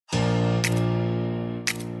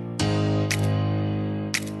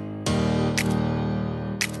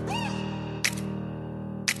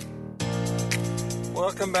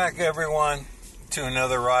Welcome back, everyone, to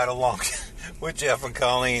another ride along with Jeff and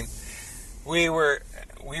Colleen. We were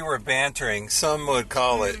bantering. Some would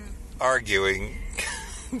call it arguing.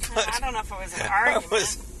 But I don't know if it was an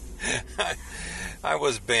argument. I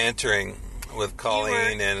was bantering with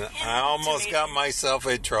Colleen, and I almost got myself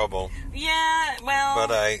in trouble. Yeah, well, but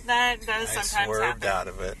that does sometimes happen. I swerved out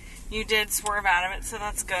of it. You did swerve out of it, so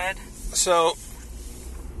that's good. So,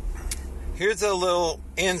 here's a little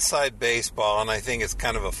inside baseball, and I think it's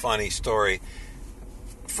kind of a funny story.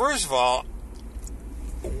 First of all,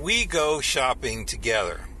 we go shopping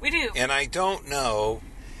together. We do. And I don't know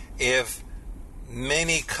if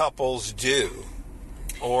many couples do,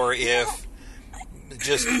 or if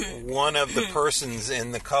just one of the persons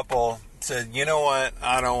in the couple said, you know what,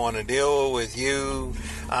 I don't want to deal with you,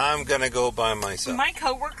 I'm going to go by myself. My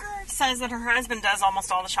coworker says that her husband does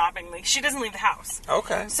almost all the shopping. Like, she doesn't leave the house.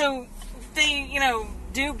 Okay. So they,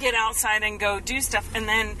 do get outside and go do stuff. And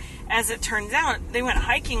then, as it turns out, they went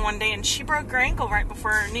hiking one day and she broke her ankle right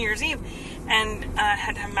before New Year's Eve and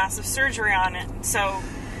had to have massive surgery on it. So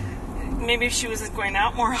maybe if she was going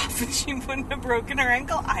out more often, she wouldn't have broken her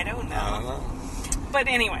ankle. I don't know. But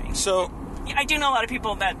anyway. So I do know a lot of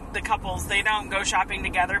people that the couples, they don't go shopping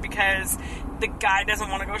together because the guy doesn't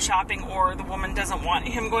want to go shopping, or the woman doesn't want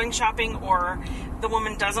him going shopping, or the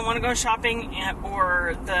woman doesn't want to go shopping,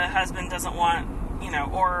 or the husband doesn't want,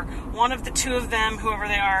 or one of the two of them, whoever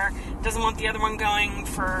they are, doesn't want the other one going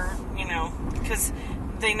for, because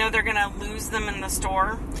they know they're going to lose them in the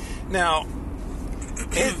store. Now,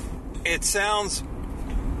 it sounds,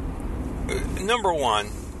 number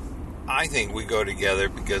one, I think we go together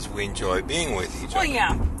because we enjoy being with each other. Well,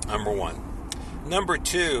 yeah. Number one. Number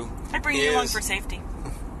two, I bring you along for safety.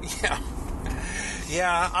 Yeah.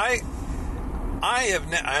 Yeah, I have,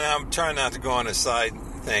 and I'm trying not to go on a side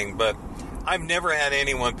thing, but I've never had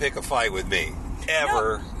anyone pick a fight with me.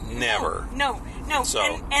 Ever. No, never. No. So,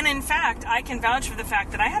 and in fact, I can vouch for the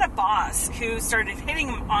fact that I had a boss who started hitting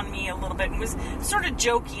on me a little bit and was sort of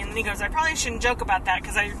jokey. And then he goes, I probably shouldn't joke about that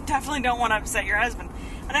because I definitely don't want to upset your husband.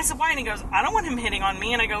 And I said, why? And he goes, I don't want him hitting on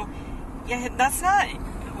me. And I go, yeah, that's not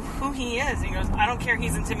who he is. And he goes, I don't care.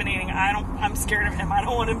 He's intimidating. I'm scared of him. I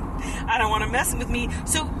don't want to mess with me.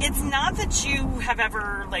 So it's not that you have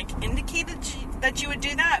ever indicated that you would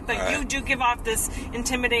do that, but you do give off this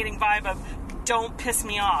intimidating vibe of, don't piss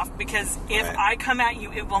me off, because if I come at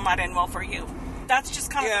you, it will not end well for you. That's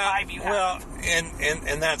just kind of the vibe you have. Well,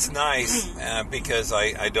 and that's nice because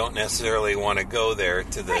I don't necessarily want to go there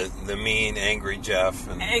to the mean, angry Jeff.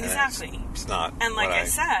 And, exactly. It's not and like what I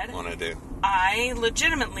said, want to do. I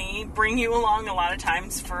legitimately bring you along a lot of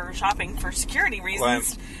times for shopping for security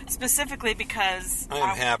reasons, specifically because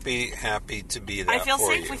I'm happy to be there. I feel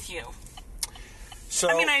for safe you. with you. So,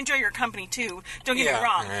 I enjoy your company too. Don't get me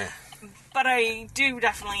wrong. But I do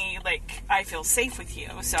definitely, I feel safe with you.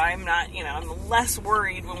 So I'm not, I'm less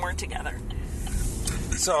worried when we're together.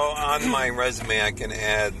 So on my resume, I can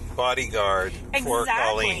add bodyguard for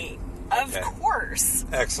Colleen. Of course.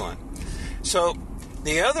 Excellent. So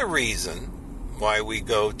the other reason why we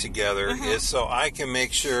go together is so I can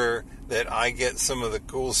make sure that I get some of the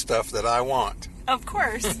cool stuff that I want. Of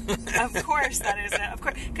course. Of course, that is it. Of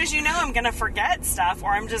course. Because I'm going to forget stuff, or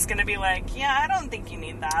I'm just going to be like, yeah, I don't think you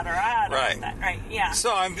need that, or I don't need that. Right, yeah.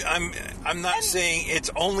 So I'm not saying it's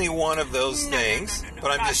only one of those things, but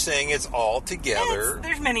I'm just saying it's all together.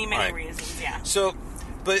 There's many reasons, yeah. So,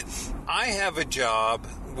 but I have a job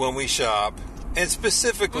when we shop, and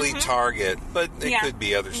specifically Target, but it could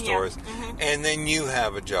be other stores, and then you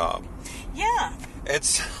have a job. Yeah.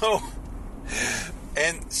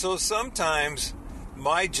 And so sometimes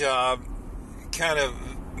my job kind of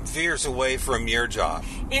veers away from your job.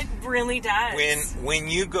 It really does. When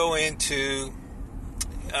you go into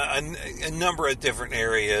a number of different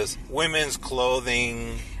areas, women's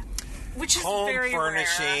clothing, which is home very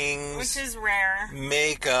furnishings, rare, which is rare,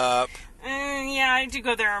 makeup. Yeah, I do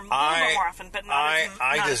go there a little bit more often, but not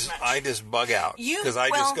as much. I just bug out because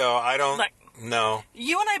just go. I don't. Look, no.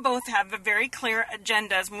 You and I both have very clear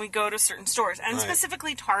agendas when we go to certain stores, and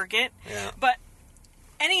specifically Target. Yeah. But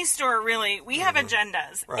any store, really, we have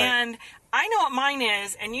agendas. Right. And I know what mine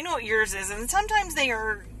is, and you know what yours is. And sometimes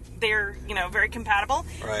they're very compatible.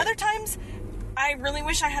 Right. Other times, I really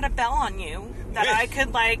wish I had a bell on you that I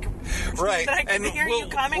could, right. that I could hear you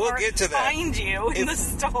coming or get to that. find you in the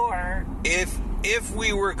store. If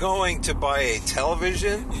we were going to buy a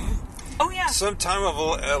television... Oh, yeah. Some type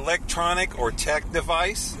of electronic or tech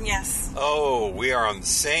device? Yes. Oh, we are on the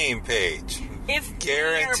same page. If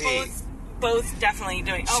guarantee. We are both definitely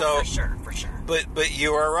doing. Oh, for sure. But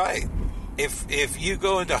you are right. If you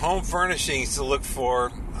go into home furnishings to look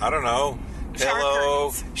for, I don't know,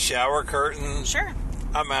 pillow, curtains. shower curtain. Sure.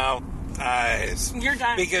 I'm out. Eyes. You're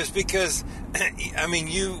done. Because I mean,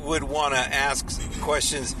 you would want to ask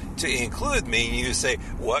questions to include me, and you say,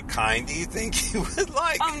 "What kind do you think you would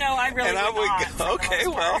like?" Oh no, I really and would I would not, go, "Okay,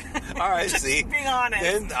 well, all right." Just See, being honest.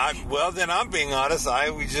 Then I'm being honest. I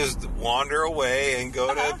would just wander away and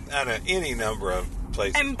go to any number of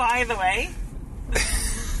places. And by the way,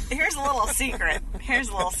 here's a little secret.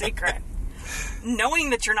 Knowing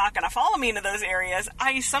that you're not going to follow me into those areas,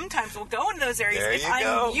 I sometimes will go into those areas There if you I'm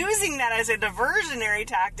go. using that as a diversionary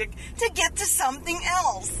tactic to get to something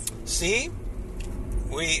else. See,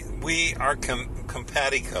 we are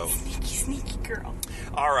compatico. Sneaky girl.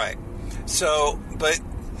 All right. So, but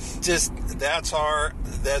just that's our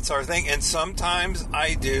thing. And sometimes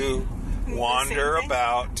I do wander thing?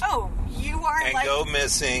 about Oh, you are and like... go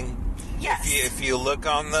missing. Yes. If you look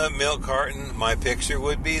on the milk carton, my picture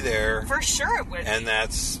would be there, For sure it would. and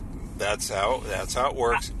that's how it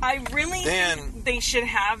works. I really think they should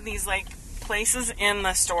have these, like, places in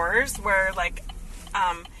the stores where, like,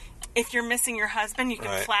 if you're missing your husband, you can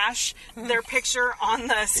Right. flash their picture on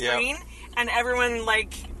the screen, and everyone,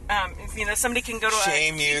 like, if, somebody can go to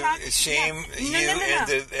Shame a... you, No.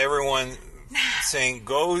 into everyone saying,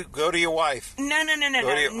 go to your wife.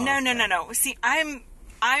 No. See, I'm.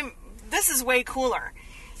 This is way cooler.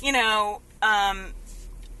 You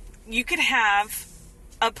could have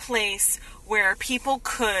a place where people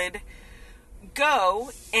could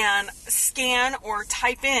go and scan or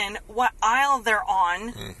type in what aisle they're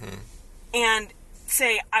on, and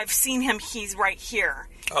say, "I've seen him. He's right here."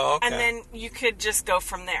 Oh, okay. And then you could just go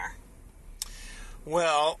from there.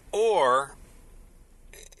 Well,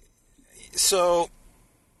 so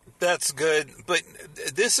that's good, but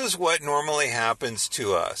this is what normally happens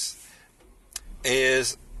to us.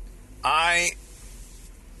 Is I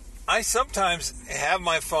sometimes have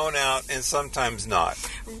my phone out and sometimes not.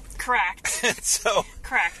 Correct.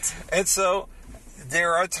 Correct. And so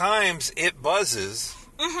there are times it buzzes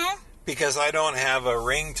because I don't have a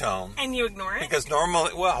ringtone. And you ignore it? Because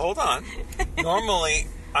normally, well, hold on. Normally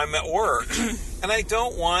I'm at work and I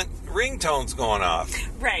don't want ringtones going off.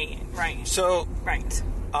 Right. So Right.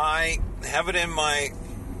 I have it in my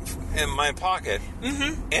pocket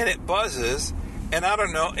and it buzzes. And I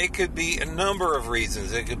don't know, it could be a number of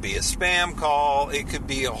reasons. It could be a spam call. It could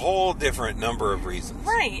be a whole different number of reasons.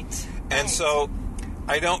 Right. And so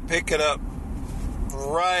I don't pick it up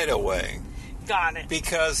right away. Got it.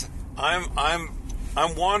 Because I'm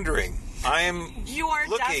wandering. I am You are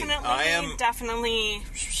looking. definitely.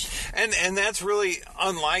 And that's really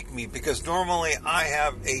unlike me, because normally I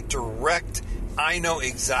have a direct, I know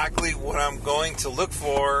exactly what I'm going to look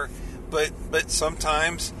for, but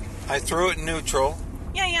sometimes I throw it in neutral.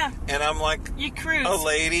 Yeah. And I'm like You cruise. a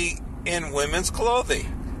lady in women's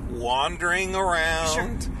clothing, wandering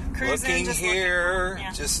around, Cruising, looking just here, looking.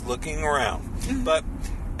 Yeah. just looking around. But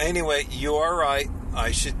anyway, you are right.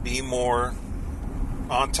 I should be more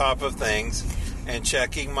on top of things and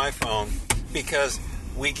checking my phone, because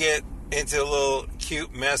we get into a little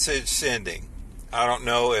cute message sending. I don't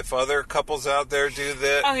know if other couples out there do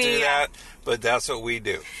that, but that's what we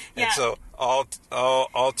do. Yeah. And so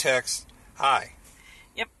I'll text, "Hi."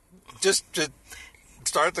 Yep. Just to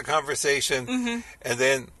start the conversation, and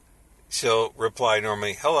then she'll reply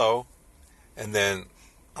normally, "Hello," and then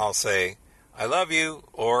I'll say, "I love you,"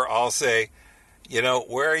 or I'll say,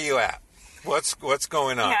 "Where are you at? What's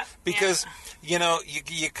going on?" Yeah. Because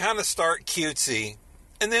you kind of start cutesy.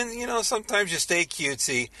 And then, sometimes you stay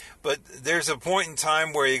cutesy, but there's a point in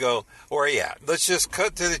time where you go, "Where are you at? Let's just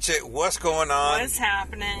cut to the chase. What's going on? What's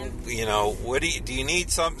happening? What do you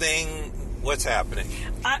need something? What's happening?"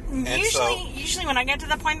 Usually when I get to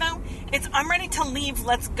the point, though, it's, "I'm ready to leave.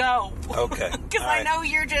 Let's go." Okay. Because All I right. know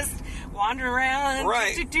you're just wandering around.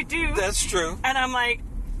 Right. Do. That's true. And I'm like,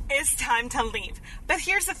 it's time to leave. But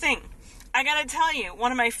here's the thing. I gotta tell you,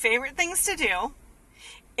 one of my favorite things to do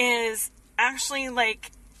is actually,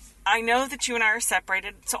 like, I know that you and I are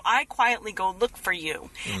separated, so I quietly go look for you.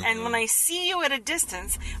 And when I see you at a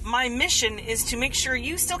distance, my mission is to make sure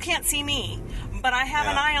you still can't see me, but I have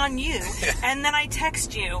an eye on you. And then I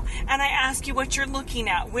text you, and I ask you what you're looking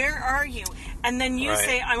at. Where are you? And then you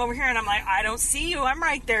say, "I'm over here," and I'm like, "I don't see you. I'm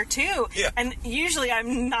right there, too." Yeah. And usually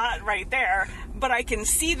I'm not right there, but I can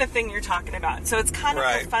see the thing you're talking about. So it's kind of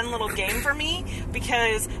a fun little game for me,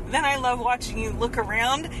 because then I love watching you look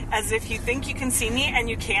around as if you think you can see me and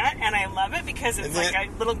you can't, and I love it because it's like a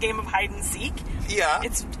little game of hide and seek. Yeah.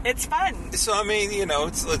 It's fun. So, I mean,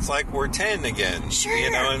 it's like we're 10 again. Sure.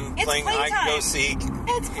 And It's playing hide and go seek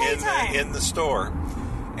It's playtime. in the store.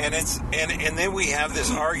 And it's and then we have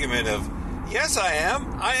this argument of, Yes, I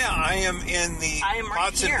am. I am in the I am right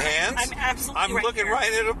pots here. and pans. I'm absolutely I'm right looking here.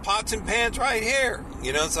 right at the pots and pans right here.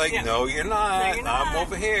 You know, it's like, Yeah. no, you're not. No, you're not. I'm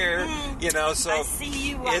over here. You know, so I see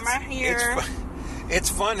you. I'm right here. It's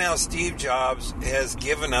fun how Steve Jobs has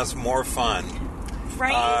given us more fun.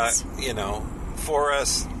 Right. You know, for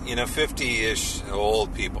us, 50-ish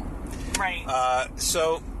old people. Right.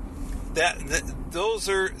 So those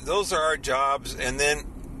are our jobs, and then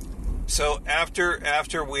so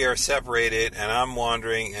after we are separated, and I'm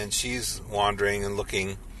wandering and she's wandering and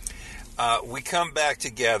looking, we come back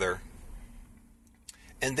together,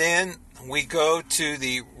 and then we go to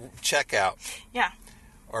the checkout. Yeah.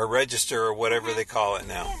 Or register, or whatever they call it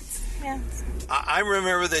now. Yes. I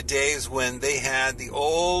remember the days when they had the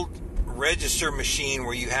old register machine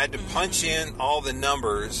where you had to punch in all the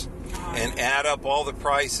numbers and add up all the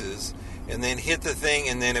prices, and then hit the thing,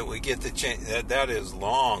 and then it would get the change. That is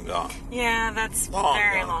long gone. Yeah, that's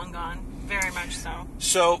very long gone. Very much so.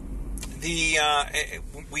 So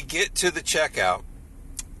we get to the checkout,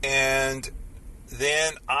 and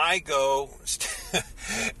then I go,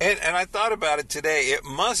 and I thought about it today. It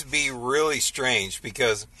must be really strange,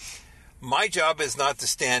 because my job is not to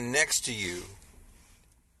stand next to you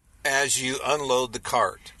as you unload the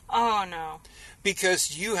cart. Oh, no.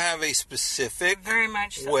 Because you have a specific very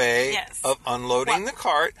much so. way Yes. of unloading the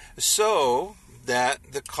cart, so that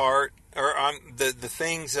the cart, or on the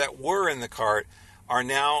things that were in the cart, are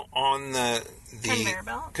now on the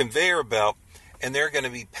conveyor belt, and they're going to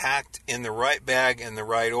be packed in the right bag in the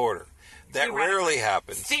right order. That rarely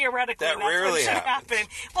happens. Theoretically, that that's rarely what should happens. happen.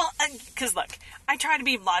 Well, because look, I try to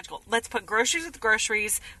be logical. Let's put groceries with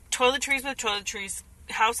groceries, toiletries with toiletries,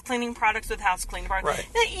 house cleaning products with house cleaning products.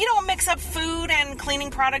 Right. You don't mix up food and cleaning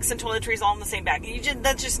products and toiletries all in the same bag.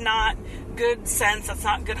 That's just not good sense. That's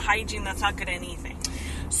not good hygiene. That's not good anything.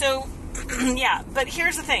 So, yeah. But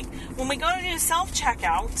here's the thing: when we go to do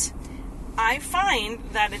self-checkout, I find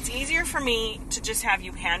that it's easier for me to just have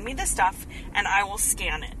you hand me the stuff, and I will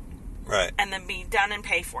scan it. Right. And then be done and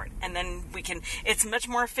pay for it. And then it's much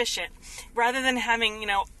more efficient. Rather than having,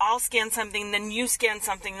 I'll scan something, then you scan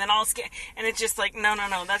something, then I'll scan. And it's just like, no.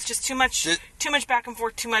 That's just too much back and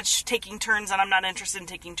forth, too much taking turns, and I'm not interested in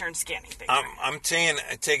taking turns scanning things. I'm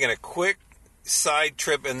taking a quick side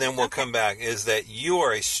trip, and then we'll come back, is that you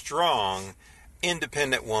are a strong,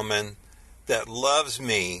 independent woman that loves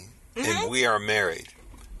me, and we are married.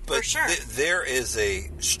 But for sure. There is a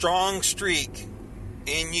strong streak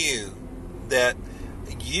in you that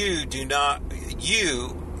you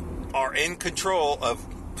are in control of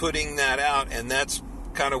putting that out, and that's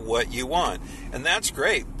kind of what you want. And that's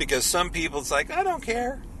great, because some people, it's like, I don't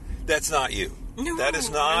care. That's not you. No, that is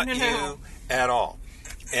not no. you at all.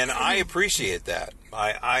 And I appreciate that.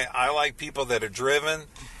 I like people that are driven,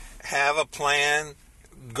 have a plan,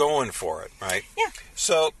 going for it, right? Yeah.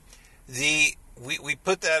 So we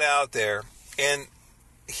put that out there, and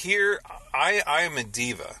here I am a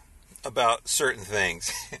diva about certain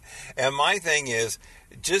things. And my thing is,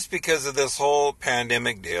 just because of this whole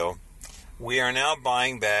pandemic deal, we are now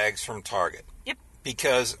buying bags from Target. Yep.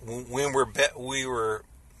 Because when we were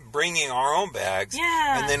bringing our own bags,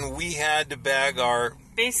 and then we had to bag our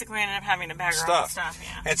basically ended up having to bag our own stuff.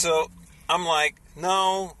 Yeah. And so I'm like,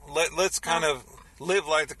 no, let's kind of live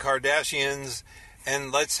like the Kardashians,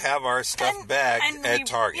 and let's have our stuff bagged at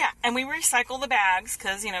Target. Yeah, and we recycle the bags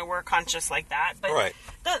because, we're conscious like that. But right.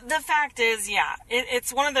 The fact is,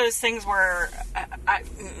 it's one of those things where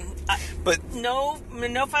but no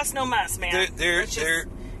fuss, no muss, man. Let's just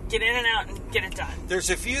get in and out and get it done.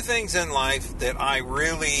 There's a few things in life that I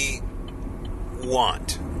really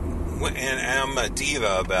want, and I'm a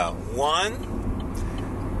diva about.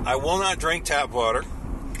 One, I will not drink tap water.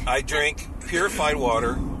 I drink purified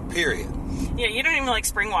water, period. Yeah, you don't even like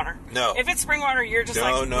spring water. No. If it's spring water, you're just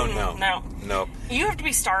no. You have to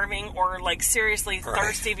be starving or seriously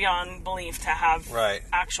thirsty beyond belief to have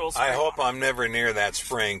actual spring I hope water. I'm never near that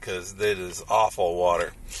spring, because that is awful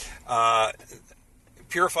water.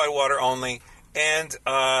 Purified water only, and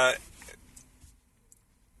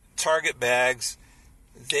Target bags,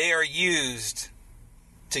 they are used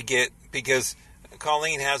to get, because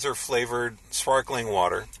Colleen has her flavored sparkling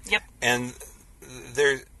water. Yep. And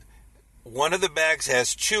one of the bags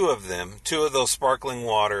has two of those sparkling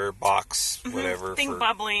water box, whatever. Think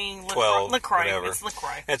bubbly, 12, LaCroix. whatever. It's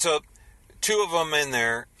LaCroix. And so, two of them in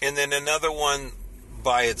there, and then another one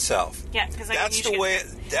by itself. Yeah, because that's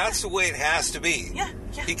the way it has to be. Yeah.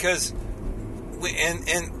 Because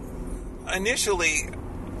initially,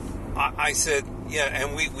 I said,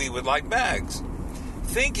 and we would like bags,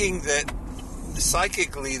 thinking that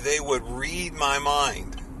psychically they would read my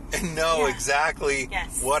mind. and know Yeah. exactly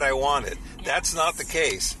Yes. what I wanted. Yes. That's not the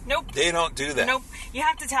case. Nope. They don't do that. Nope. You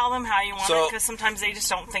have to tell them how you want So- it, because sometimes they just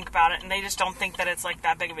don't think about it, and they just don't think that it's like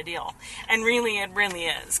that big of a deal. And really, it really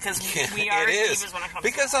is, because we are it is. divas when it comes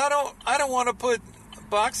Because to that. I don't want to put a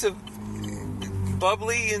box of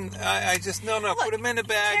bubbly, and I just put them in a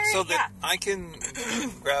bag Terry, so that yeah. I can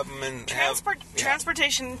grab them and have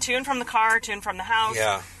Transportation to and from the car, to and from the house,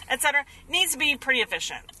 Yeah. etc. needs to be pretty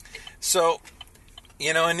efficient. So,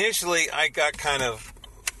 initially I got kind of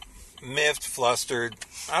miffed, flustered.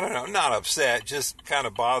 I don't know, not upset, just kind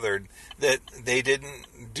of bothered that they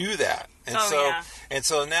didn't do that. And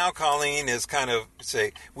so now Colleen is kind of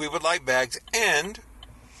say, we would like bags and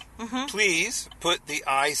please put the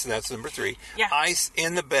ice, that's number 3, Yeah. ice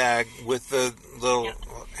in the bag with the little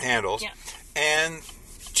handles. Yeah. And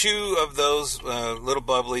 2 of those little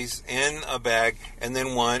bubblies in a bag, and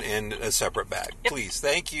then 1 in a separate bag. Yep. Please,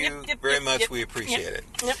 thank you very much. We appreciate it.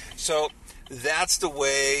 Yep. So that's the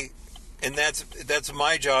way, and that's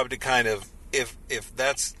my job to kind of, if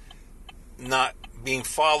that's not being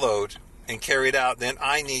followed and carried out, then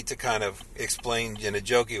I need to kind of explain in a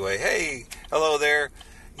jokey way. Hey, hello there.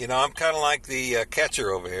 I'm kind of like the catcher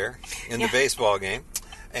over here in the baseball game,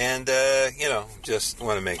 and just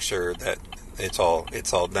want to make sure that it's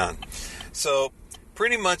all done. So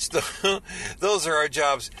pretty much those are our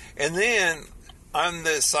jobs. And then I'm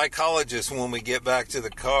the psychologist when we get back to the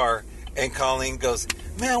car, and Colleen goes,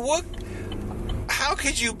 "Man, how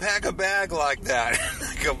could you pack a bag like that?"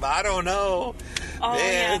 I go, "I don't know,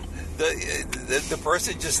 man. The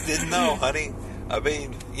person just didn't know, honey. I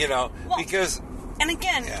mean, because." And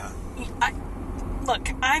again, look,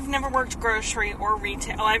 I've never worked grocery or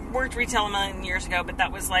retail. I've worked retail a million years ago, but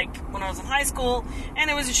that was like when I was in high school, and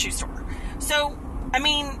it was a shoe store. So, I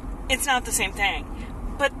mean, it's not the same thing.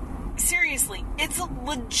 But seriously, it's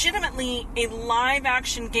legitimately a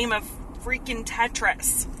live-action game of freaking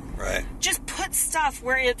Tetris. Right. Just put stuff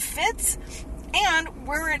where it fits and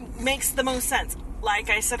where it makes the most sense.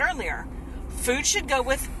 Like I said earlier, food should go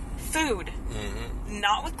with food. Mm-hmm.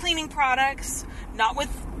 Not with cleaning products, not with,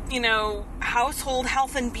 household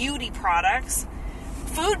health and beauty products.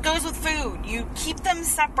 Food goes with food. You keep them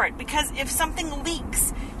separate, because if something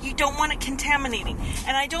leaks, you don't want it contaminating.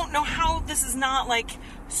 And I don't know how this is not like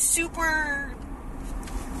super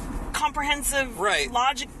comprehensive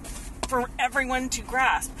logic for everyone to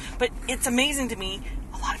grasp, but it's amazing to me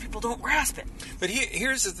a lot of people don't grasp it. But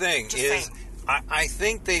here's the thing: Just is saying. I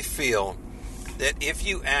think they feel that if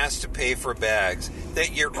you ask to pay for bags,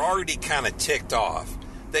 that you're already kind of ticked off,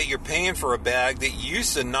 that you're paying for a bag that you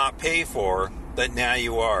used to not pay for, but now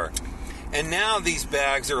you are. And now these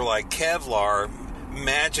bags are like Kevlar,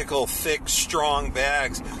 magical, thick, strong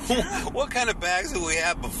bags. What kind of bags did we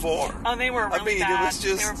have before? Oh, they were really bad. It was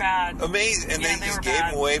just they were bad. amazing. And they just gave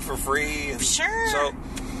them away for free. And sure. So,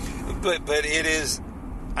 but it is,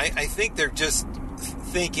 I think they're just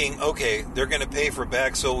thinking, okay, they're going to pay for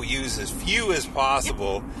bags, so we'll use as few as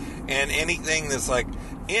possible. Yep. And anything that's like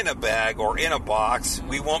in a bag or in a box,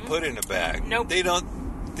 we won't put in a bag. Nope. They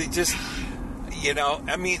just,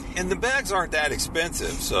 and the bags aren't that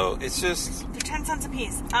expensive, so it's just... They're 10 cents a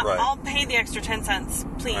piece. Right. I'll pay the extra 10 cents,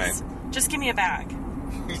 please. Right. Just give me a bag.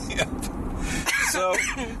 Yep.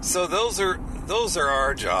 So those are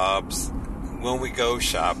our jobs when we go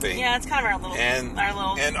shopping. Yeah, it's kind of our little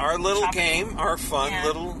shopping game, our fun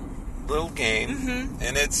little game, mm-hmm.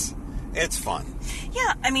 and it's fun.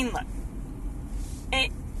 Yeah, I mean, look,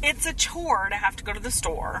 it's a chore to have to go to the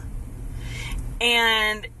store,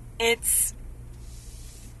 and it's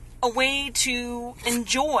a way to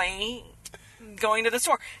enjoy going to the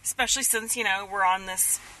store, especially since, we're on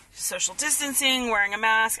this social distancing, wearing a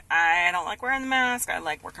mask. I don't like wearing the mask. I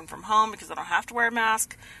like working from home because I don't have to wear a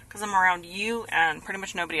mask because I'm around you and pretty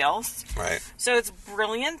much nobody else. Right. So it's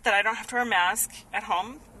brilliant that I don't have to wear a mask at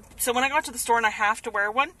home. So when I go out to the store and I have to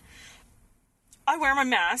wear one, I wear my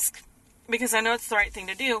mask because I know it's the right thing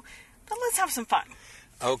to do. But let's have some fun.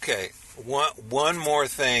 Okay. One more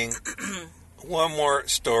thing. One more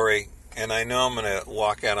story, and I know I'm going to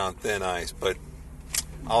walk out on thin ice, but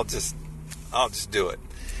I'll just do it.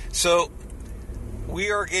 So,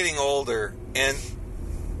 we are getting older, and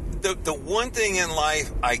the one thing in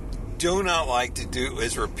life I do not like to do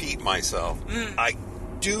is repeat myself. I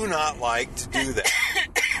do not like to do that.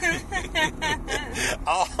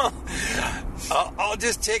 I'll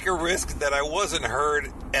just take a risk that I wasn't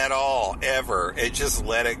heard at all, ever, and just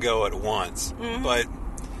let it go at once. Mm-hmm. But,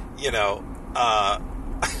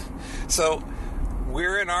 so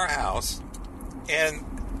we're in our house, and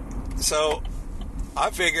so I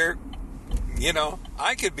figure,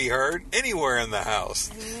 I could be heard anywhere in the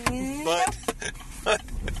house. But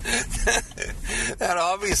that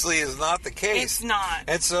obviously is not the case. It's not.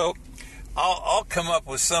 And so I'll come up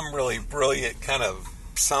with some really brilliant kind of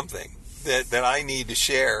something that I need to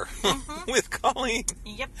share with Colleen.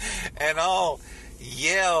 Yep. And I'll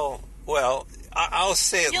yell, well, I'll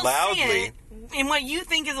say it You'll loudly. say it in what you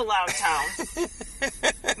think is a loud tone.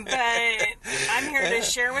 But I'm here to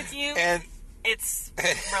share with you, And it's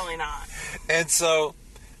really not. And so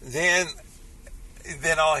then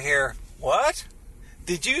I'll hear, what?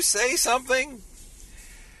 Did you say something?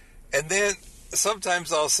 And then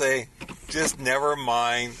sometimes I'll say, just never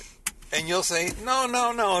mind. And you'll say, no.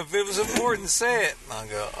 If it was important, say it. And I'll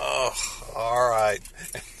go, oh, all right.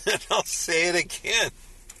 And I'll say it again.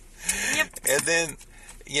 Yep. And then,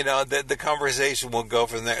 the conversation will go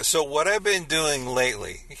from there. So what I've been doing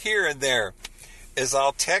lately, here and there, is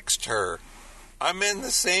I'll text her. I'm in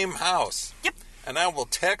the same house. Yep. And I will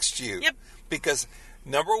text you. Yep. Because,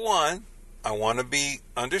 number one, I want to be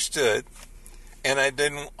understood. And I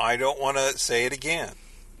don't want to say it again.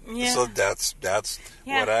 Yeah. So that's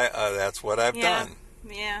what I've done.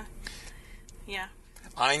 Yeah. Yeah.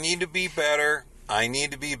 I need to be better.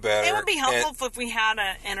 It would be helpful if we had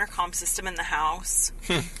an intercom system in the house.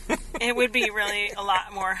 It would be really a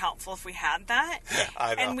lot more helpful if we had that.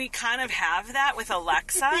 I know. And we kind of have that with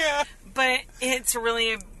Alexa. Yeah. But it's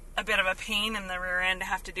really a bit of a pain in the rear end to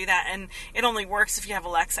have to do that. And it only works if you have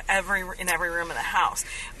Alexa in every room of the house,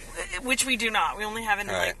 which we do not. We only have it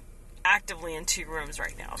Right. actively in 2 rooms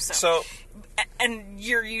right now. So, and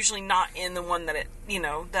you're usually not in the one that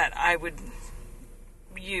that I would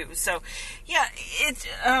use. So, yeah,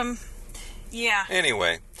 yeah.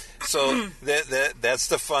 anyway, so that's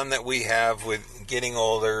the fun that we have with getting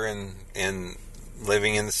older and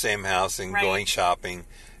living in the same house and Right. going shopping.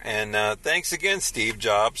 And thanks again, Steve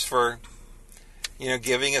Jobs, for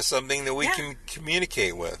giving us something that we can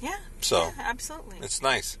communicate with. Yeah. So yeah, absolutely. it's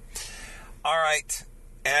nice. All right.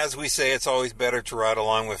 As we say, it's always better to ride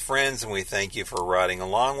along with friends, and we thank you for riding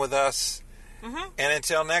along with us. Mm-hmm. And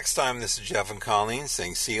until next time, this is Jeff and Colleen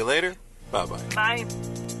saying see you later. Bye-bye. Bye.